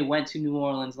Tampa Bay went to New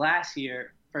Orleans last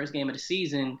year, first game of the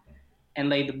season, and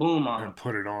laid the boom on them. And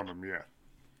put it on them, yeah.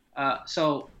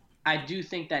 So I do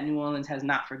think that New Orleans has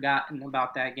not forgotten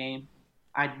about that game.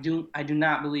 I do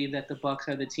not believe that the Bucs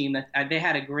are the team that they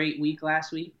had a great week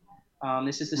last week.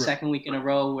 This is the second week in a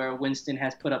row where Winston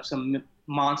has put up some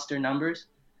monster numbers.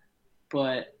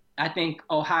 But I think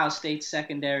Ohio State's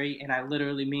secondary, and I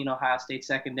literally mean Ohio State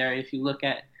secondary, if you look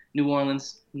at New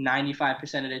Orleans,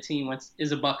 95% of their team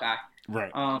is a Buckeye.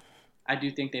 Right. I do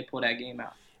think they pull that game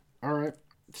out. All right.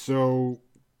 So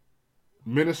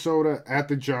Minnesota at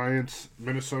the Giants.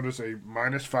 Minnesota's a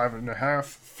 -5.5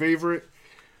 favorite.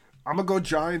 I'm going to go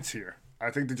Giants here.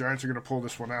 I think the Giants are going to pull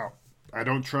this one out. I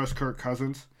don't trust Kirk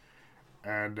Cousins.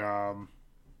 And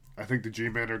I think the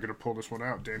G-Men are going to pull this one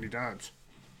out. Danny Dimes.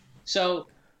 So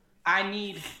I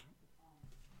need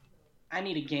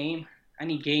a game. I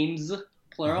need games,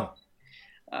 plural.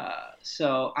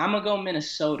 So I'm going to go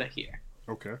Minnesota here.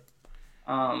 Okay.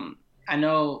 I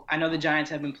know the Giants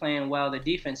have been playing well. The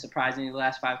defense, surprisingly, the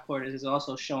last 5 quarters has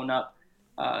also shown up.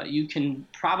 You can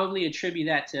probably attribute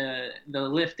that to the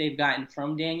lift they've gotten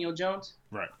from Daniel Jones.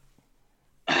 Right.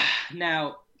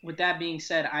 Now, with that being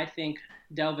said, I think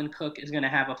Delvin Cook is going to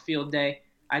have a field day.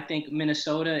 I think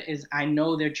Minnesota I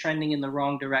know they're trending in the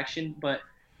wrong direction, but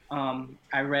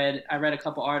I read a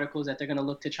couple articles that they're going to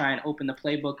look to try and open the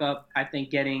playbook up. I think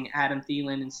getting Adam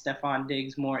Thielen and Stephon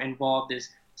Diggs more involved is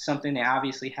something they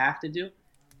obviously have to do.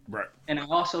 Right. And I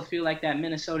also feel like that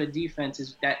Minnesota defense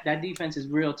is that defense is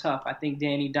real tough. I think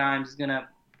Danny Dimes is going to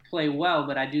play well,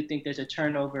 but I do think there's a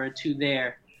turnover or two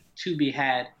there to be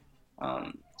had.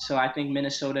 So I think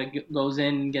Minnesota goes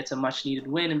in and gets a much-needed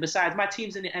win. And besides, my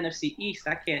team's in the NFC East.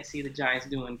 I can't see the Giants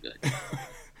doing good.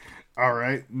 All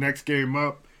right, next game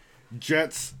up,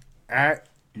 Jets at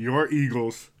your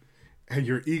Eagles. And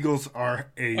your Eagles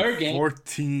are a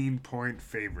 14-point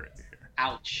favorite here.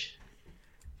 Ouch.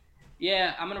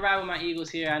 Yeah, I'm going to ride with my Eagles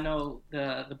here. I know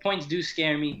the points do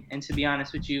scare me. And to be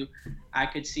honest with you, I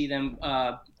could see them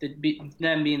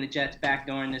being the Jets back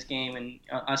during this game and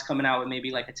us coming out with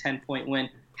maybe like a 10-point win.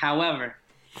 However,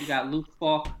 you got Luke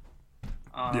Falk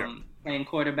playing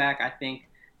quarterback. I think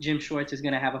Jim Schwartz is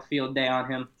going to have a field day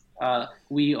on him.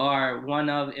 We are one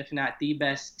of, if not the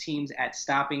best teams at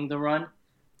stopping the run.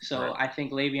 So I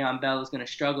think Le'Veon Bell is going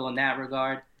to struggle in that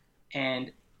regard.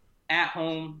 And at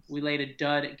home, we laid a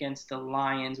dud against the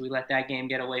Lions. We let that game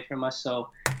get away from us. So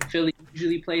Philly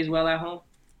usually plays well at home.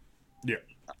 Yeah.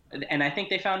 And I think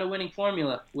they found a winning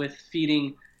formula with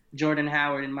feeding Jordan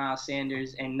Howard and Miles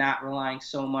Sanders and not relying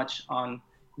so much on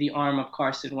the arm of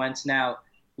Carson Wentz. Now,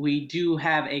 we do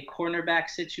have a cornerback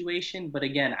situation, but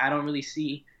again, I don't really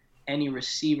see any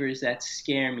receivers that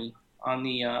scare me on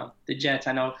the Jets.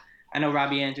 I know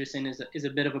Robbie Anderson is a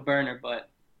bit of a burner, but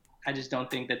I just don't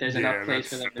think that there's enough plays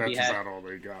for them to be had. That's about all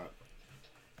they got.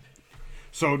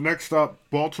 So next up,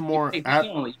 Baltimore you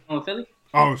going Philly?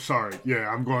 Oh, sorry. Yeah,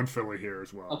 I'm going Philly here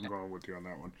as well. Okay. I'm going with you on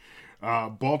that one.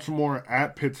 Baltimore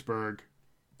at Pittsburgh.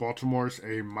 Baltimore's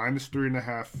a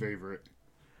 -3.5 favorite.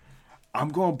 I'm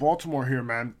going Baltimore here,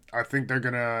 man. I think they're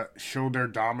going to show their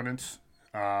dominance.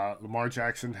 Lamar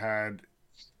Jackson had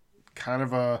kind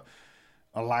of a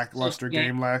lackluster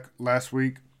game last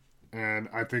week, and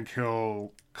I think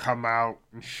he'll come out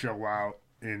and show out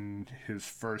in his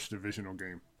first divisional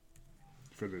game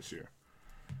for this year.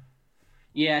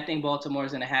 Yeah, I think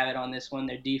Baltimore's going to have it on this one.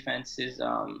 Their defense is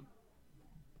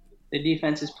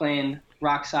playing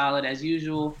rock solid as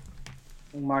usual.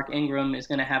 Mark Ingram is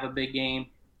going to have a big game,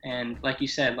 and like you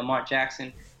said, Lamar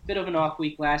Jackson, bit of an off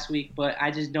week last week, but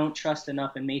I just don't trust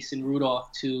enough in Mason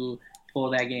Rudolph to pull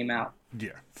that game out.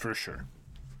 Yeah, for sure.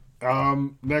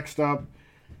 Next up,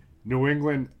 New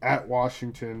England at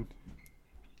Washington.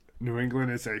 New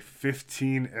England is a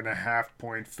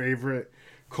 15.5-point favorite.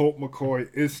 Colt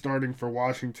McCoy is starting for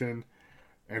Washington,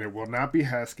 and it will not be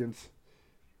Haskins.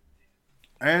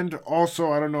 And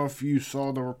also, I don't know if you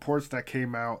saw the reports that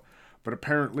came out, but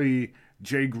apparently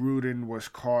Jay Gruden was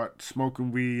caught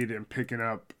smoking weed and picking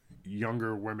up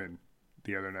younger women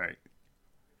the other night.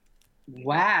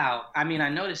 Wow. I mean, I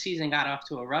know the season got off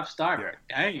to a rough start, but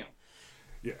damn.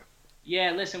 Yeah.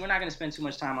 Yeah, listen, we're not going to spend too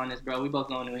much time on this, bro. We both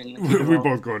go to New England. We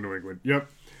both go to New England. Yep.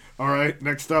 All right,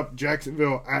 next up,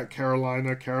 Jacksonville at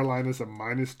Carolina. Carolina's a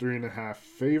 -3.5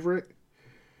 favorite.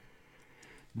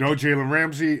 No Jalen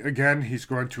Ramsey. Again, he's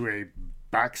going to a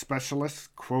back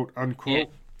specialist, quote, unquote.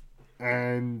 Yeah.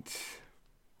 And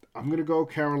I'm going to go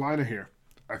Carolina here.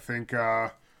 I think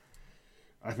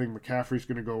McCaffrey's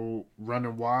going to go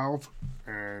running wild.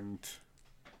 And,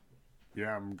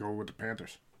 yeah, I'm going with the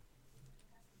Panthers.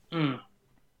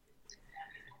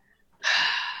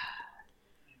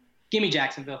 Give me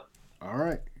Jacksonville. All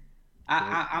right.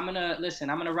 I'm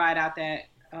gonna ride out that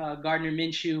Gardner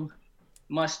Minshew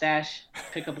mustache,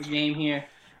 pick up a game here.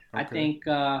 Okay.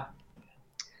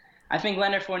 I think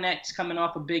Leonard Fournette's coming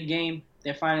off a big game.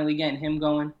 They're finally getting him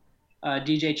going.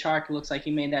 DJ Chark looks like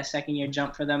he made that second-year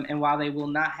jump for them. And while they will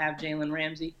not have Jalen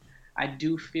Ramsey, I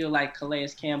do feel like Calais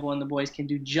Campbell and the boys can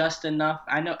do just enough.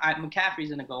 I know McCaffrey's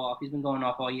gonna go off. He's been going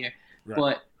off all year. Right.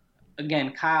 But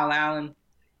again, Kyle Allen,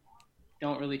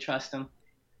 don't really trust him.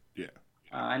 Yeah.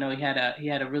 I know he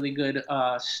had a really good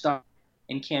start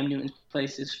in Cam Newton's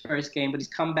place his first game, but he's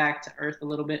come back to earth a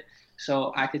little bit.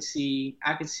 So I could see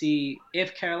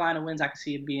if Carolina wins, I could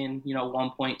see it being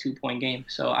 1 point, 2 point game.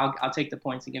 So I'll take the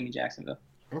points and give me Jacksonville.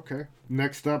 Okay.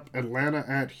 Next up, Atlanta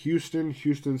at Houston.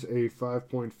 Houston's a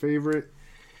 5-point favorite.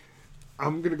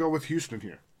 I'm gonna go with Houston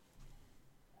here.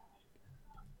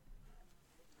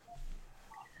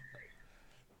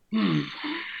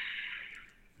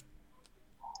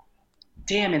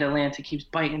 Damn it, Atlanta keeps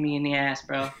biting me in the ass,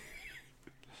 bro.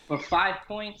 For 5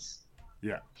 points,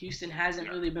 yeah. Houston hasn't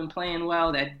really been playing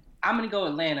well. I'm going to go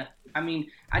Atlanta. I mean,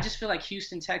 I just feel like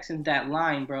Houston Texans, that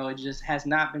line, bro, it just has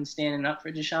not been standing up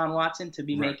for Deshaun Watson to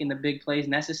be making the big plays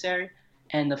necessary.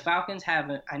 And the Falcons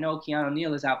I know Keanu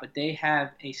Neal is out, but they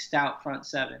have a stout front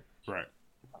seven. Right.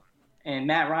 And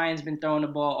Matt Ryan's been throwing the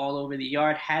ball all over the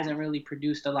yard, hasn't really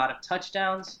produced a lot of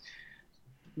touchdowns.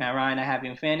 Matt Ryan, I have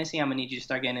you in fantasy. I'm going to need you to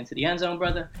start getting into the end zone,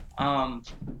 brother.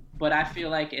 But I feel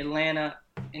like Atlanta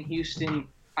and Houston,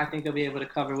 I think they'll be able to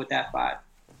cover with that 5.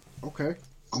 Okay.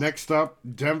 Next up,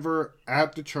 Denver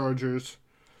at the Chargers.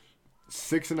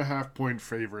 6.5-point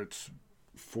favorites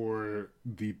for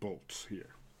the Bolts here.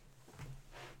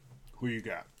 Who you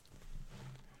got?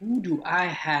 Who do I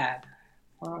have?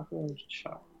 Broncos.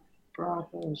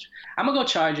 I'm going to go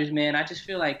Chargers, man. I just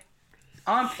feel like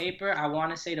on paper, I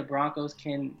want to say the Broncos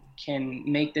can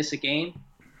make this a game.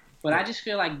 But I just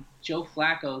feel like Joe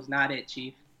Flacco's not it,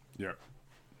 Chief. Yeah.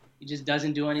 He just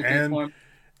doesn't do anything for him.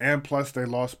 And plus, they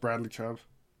lost Bradley Chubb.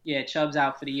 Yeah, Chubb's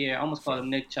out for the year. I almost called him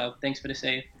Nick Chubb. Thanks for the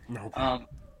save. No.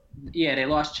 Yeah, they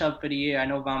lost Chubb for the year. I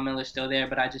know Von Miller's still there,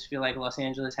 but I just feel like Los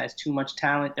Angeles has too much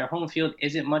talent. Their home field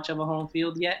isn't much of a home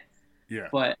field yet. Yeah.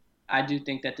 But I do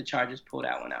think that the Chargers pull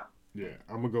that one out. Yeah,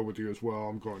 I'm going to go with you as well.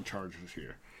 I'm going Chargers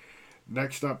here.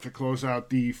 Next up to close out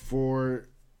the 4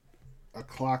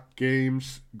 o'clock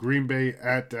games, Green Bay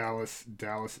at Dallas.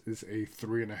 Dallas is a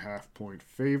 3.5-point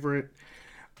favorite.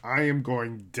 I am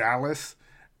going Dallas,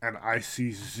 and I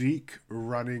see Zeke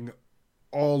running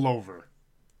all over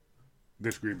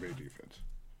this Green Bay defense.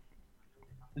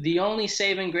 The only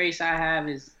saving grace I have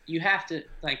is you have to,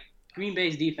 like, Green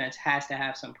Bay's defense has to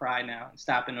have some pride now in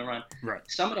stopping the run. Right.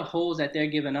 Some of the holes that they're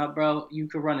giving up, bro, you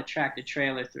could run a tractor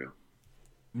trailer through.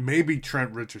 Maybe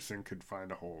Trent Richardson could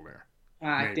find a hole there.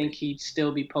 I think he'd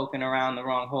still be poking around the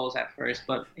wrong holes at first,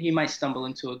 but he might stumble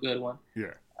into a good one.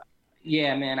 Yeah.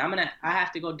 Yeah, man. I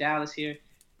have to go Dallas here.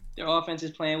 Their offense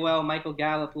is playing well. Michael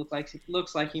Gallup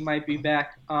looks like he might be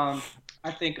back.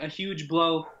 I think a huge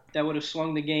blow that would have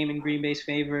swung the game in Green Bay's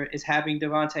favor is having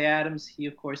Devontae Adams. He,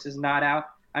 of course, is not out.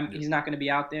 He's not going to be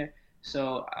out there.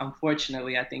 So,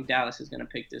 unfortunately, I think Dallas is going to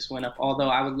pick this win up, although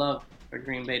I would love for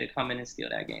Green Bay to come in and steal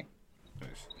that game.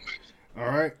 Nice. All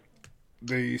right.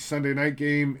 The Sunday night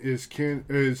game is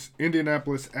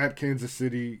Indianapolis at Kansas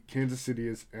City. Kansas City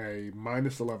is a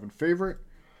 -11 favorite.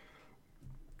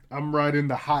 I'm riding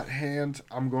the hot hand.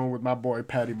 I'm going with my boy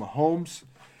Patty Mahomes.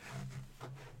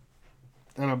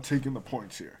 And I'm taking the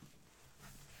points here.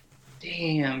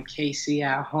 Damn, KC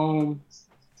at home.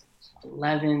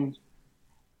 11.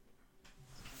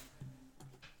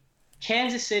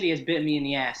 Kansas City has bit me in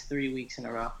the ass 3 weeks in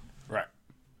a row. Right.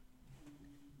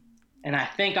 And I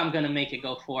think I'm going to make it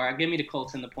go 4. Give me the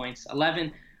Colts and the points.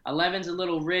 11's a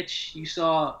little rich. You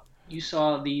saw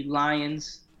the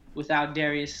Lions without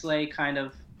Darius Slay kind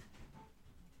of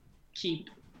keep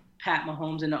Pat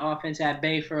Mahomes in the offense at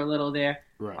bay for a little there.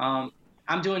 Right.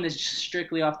 I'm doing this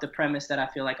strictly off the premise that I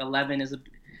feel like 11 is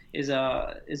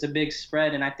a big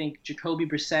spread, and I think Jacoby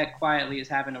Brissett quietly is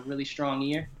having a really strong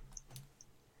year.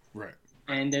 Right.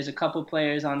 And there's a couple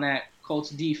players on that Colts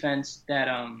defense that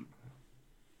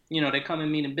they come and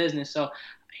mean in business. So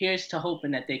here's to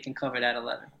hoping that they can cover that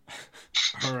 11.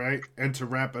 All right, and to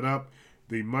wrap it up,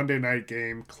 the Monday night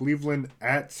game, Cleveland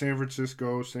at San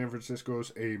Francisco. San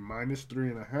Francisco's a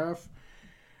 -3.5.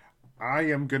 I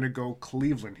am going to go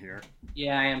Cleveland here.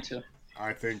 Yeah, I am too.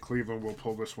 I think Cleveland will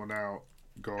pull this one out.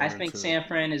 I think San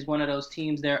Fran is one of those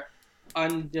teams. They're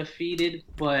undefeated,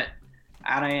 but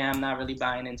I'm not really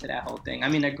buying into that whole thing. I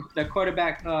mean, their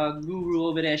quarterback guru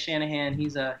over there, Shanahan,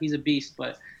 he's a beast,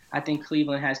 but I think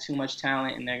Cleveland has too much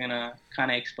talent, and they're going to kind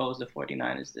of expose the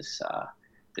 49ers this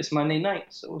Monday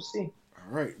night. So we'll see. All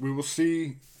right, we will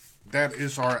see. That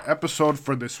is our episode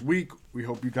for this week. We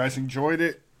hope you guys enjoyed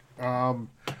it.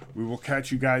 We will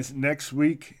catch you guys next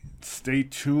week. Stay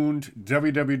tuned.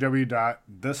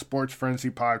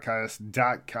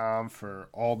 www.thesportsfrenzypodcast.com for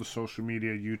all the social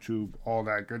media, YouTube, all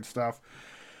that good stuff.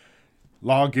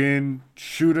 Log in.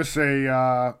 Shoot us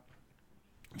a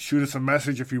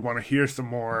message if you want to hear some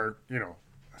more,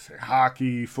 say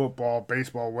hockey, football,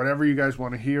 baseball, whatever you guys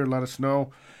want to hear. Let us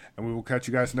know, and we will catch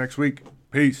you guys next week.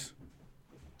 Peace.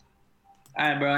 All right, bro.